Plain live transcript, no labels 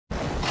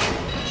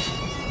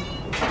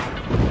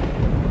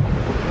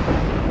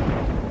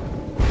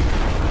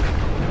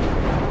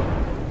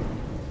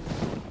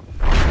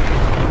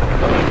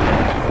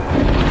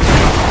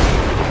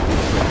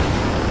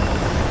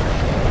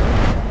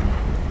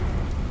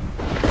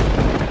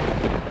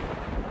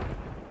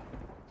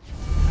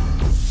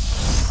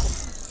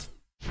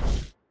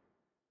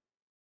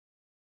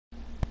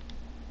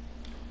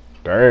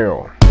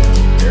Damn.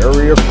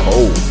 Area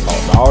code.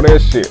 Talk all that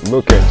shit.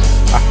 Look at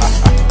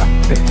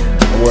you.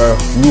 Well,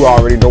 you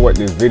already know what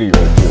this video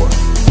is for.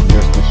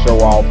 Just to show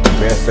off the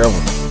best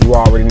ever. You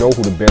already know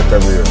who the best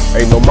ever is.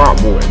 Ain't no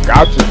Mount boy.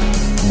 Gotcha.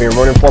 Been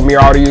running for me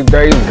all these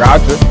days.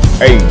 Gotcha.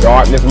 Hey,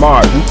 Darkness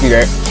Mod. You see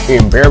that?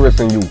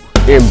 Embarrassing you.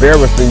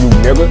 Embarrassing you,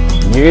 nigga.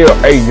 Yeah,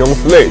 hey, Young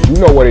Flex.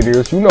 You know what it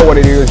is. You know what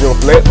it is, Young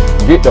Flex.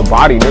 Get the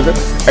body, nigga.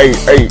 Hey,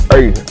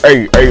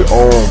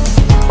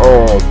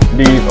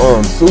 these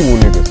Sue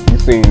niggas. You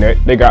seen that?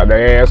 They got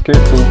their ass kicked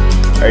too.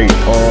 Hey,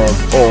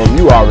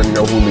 you already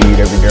know who lead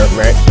every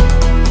deathmatch.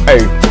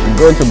 Hey,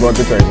 Gun to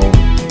Brother Table.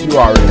 You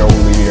already know who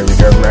lead every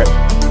deathmatch.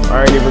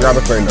 I ain't even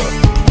gotta say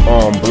nothing.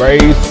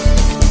 Blaze.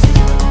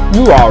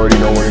 You already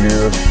know what it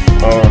is.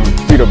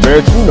 See the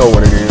best. You know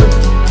what it is.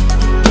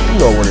 You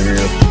know what it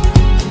is.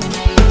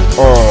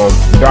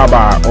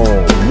 Dabai,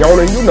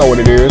 Yona, you know what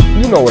it is.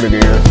 You know what it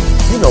is.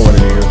 You know what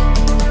it is.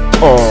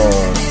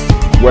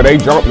 Well, they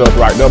jumped us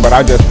right there, but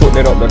I just put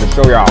that up there to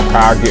show y'all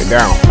how I get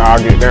down. How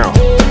I get down.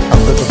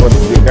 I'm looking for to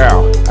get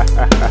down.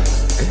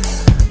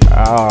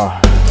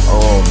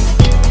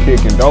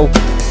 Kicking dope.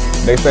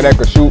 They said they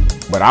could shoot,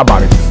 but I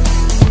bought it.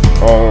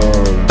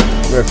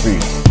 Let's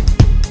see.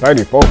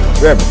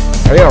 34-7.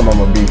 Damn, I'm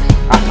a beast.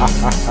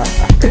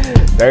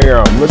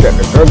 Damn, look at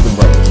the Gunther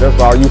brothers. That's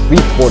all you see.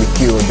 40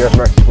 kills just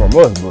matches from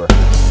us, bro.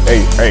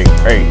 Hey,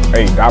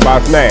 die by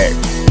snag.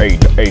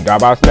 Hey, die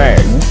by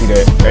snag. You see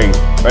that? Hey,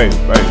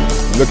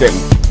 look at me.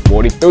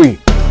 43.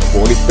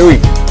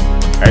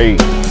 Hey,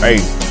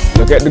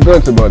 look at the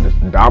Gunther brothers.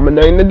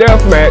 Dominating the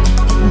deathmatch.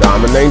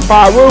 Dominating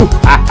Pyro.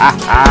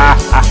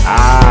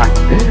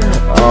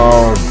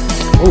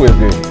 Who is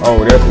this?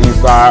 Oh, that's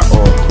Eastside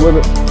on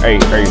Twitter.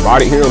 Hey,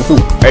 body him too.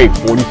 Hey,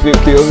 46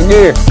 kills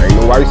again. Ain't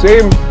nobody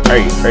seeing me.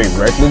 Hey,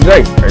 Restless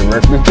J.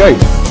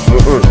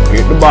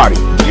 Hit the body.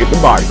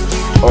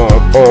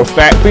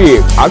 Fat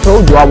Pig. I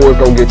told you I was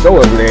gonna get your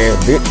ugly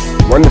ass, bitch.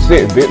 1 to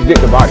 6, bitch. Get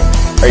the body.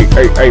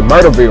 Hey,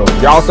 Murderville.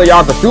 Y'all say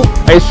y'all can shoot?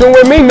 Hey, shoot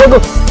with me, nigga.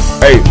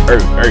 Hey,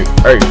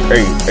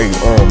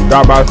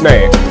 die by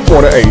snag.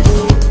 48.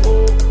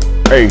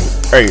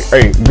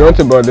 Hey,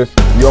 Gunter brothers,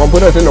 you don't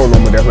put us in no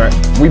number, that's right.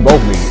 We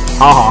both lead.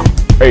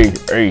 Hey,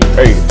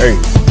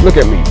 look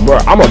at me, bro.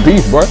 I'm a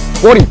beast, bro.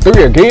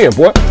 43 again,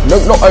 boy. No,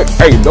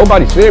 hey,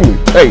 nobody seeing me.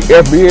 Hey,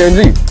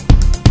 FBNG.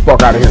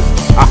 Fuck out of here.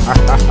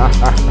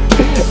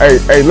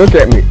 Hey, look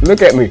at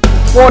me.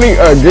 40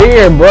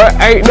 again, bro.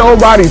 Ain't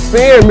nobody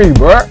seeing me,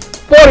 bro.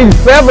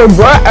 47,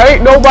 bro.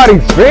 Ain't nobody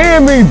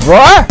seeing me,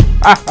 bro.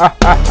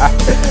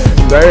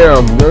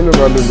 Damn, Gunter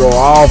brothers go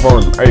off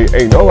on them.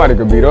 Hey, nobody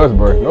can beat us,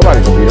 bro.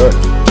 Nobody can beat us.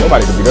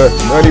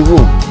 Muddy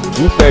Woo.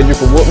 You said you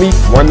could whoop me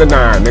 1 to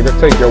 9, nigga.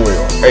 Take your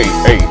L.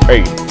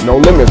 Hey. No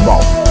limits,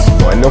 boss.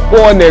 1 to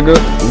 4, nigga.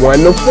 1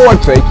 to 4,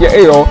 take your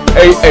L.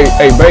 Hey,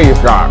 base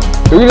guy.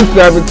 3 to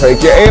 7,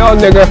 take your L,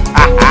 nigga.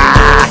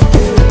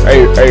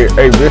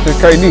 Hey, Vicious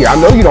KD. I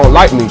know you don't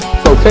like me,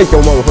 so take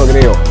your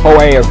motherfucking L. Whole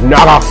ass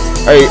nada.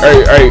 Hey,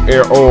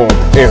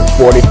 and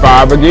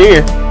 45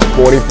 again.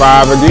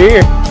 45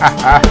 again.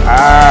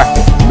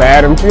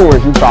 Bad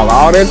influence. You talk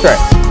all that trash.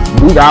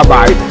 You got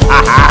body.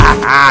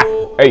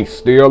 Hey,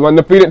 still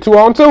undefeated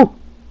 2-on-2.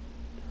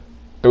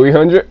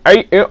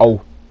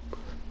 308-0.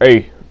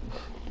 Hey,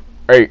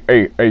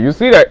 you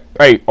see that?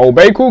 Hey,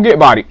 Obeku, get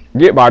body.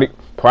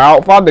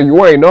 Proud father,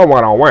 you ain't no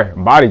 1-on-1.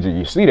 Body G,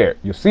 you see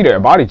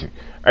that, body G.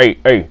 Hey,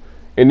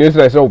 and this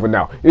is over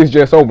now. It's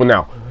just over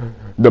now.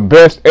 The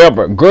best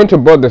ever. Gunter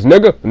brothers,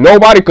 nigga.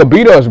 Nobody could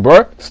beat us,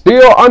 bruh.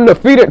 Still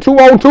undefeated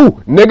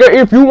 2-on-2. Nigga,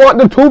 if you want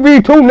the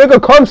 2v2, nigga,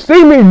 come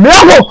see me,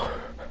 nigga.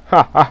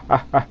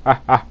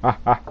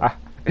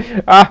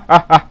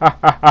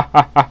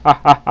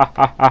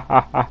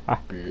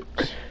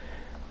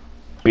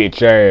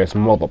 Bitch ass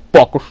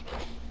motherfuckers.